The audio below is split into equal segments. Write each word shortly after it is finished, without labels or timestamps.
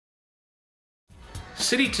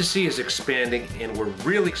City2 is expanding, and we're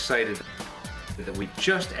really excited that we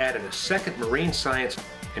just added a second marine science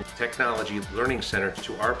and technology learning center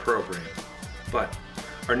to our program. But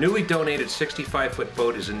our newly donated 65-foot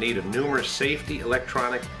boat is in need of numerous safety,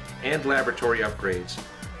 electronic, and laboratory upgrades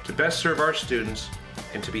to best serve our students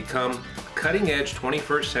and to become a cutting-edge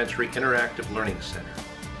 21st century interactive learning center.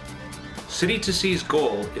 City2C's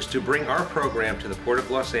goal is to bring our program to the Port of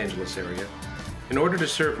Los Angeles area in order to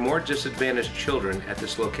serve more disadvantaged children at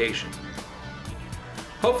this location.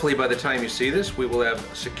 Hopefully by the time you see this, we will have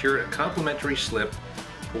secured a complimentary slip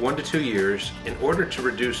for 1 to 2 years in order to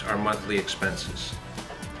reduce our monthly expenses.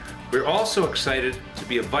 We're also excited to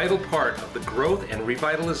be a vital part of the growth and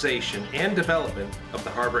revitalization and development of the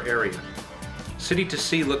harbor area.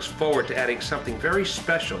 City2C looks forward to adding something very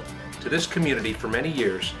special to this community for many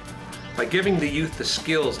years by giving the youth the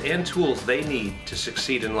skills and tools they need to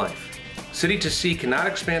succeed in life. City2C cannot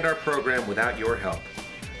expand our program without your help.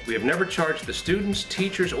 We have never charged the students,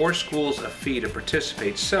 teachers, or schools a fee to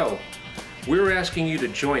participate, so we're asking you to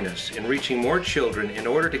join us in reaching more children in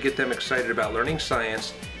order to get them excited about learning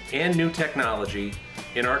science and new technology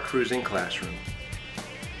in our cruising classroom.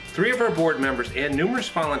 3 of our board members and numerous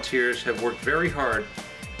volunteers have worked very hard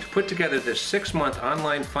to put together this 6-month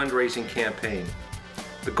online fundraising campaign.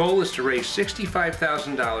 The goal is to raise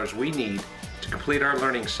 $65,000 we need to complete our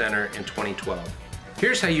learning center in 2012.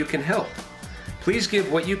 Here's how you can help. Please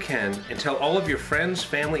give what you can and tell all of your friends,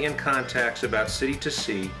 family, and contacts about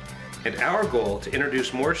City2C and our goal to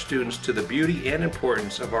introduce more students to the beauty and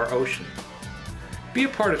importance of our ocean. Be a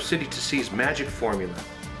part of City2C's magic formula.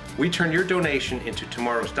 We turn your donation into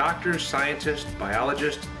tomorrow's doctors, scientists,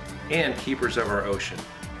 biologists, and keepers of our ocean.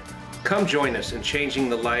 Come join us in changing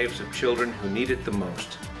the lives of children who need it the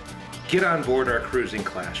most. Get on board our cruising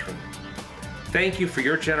classroom. Thank you for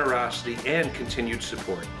your generosity and continued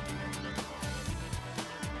support.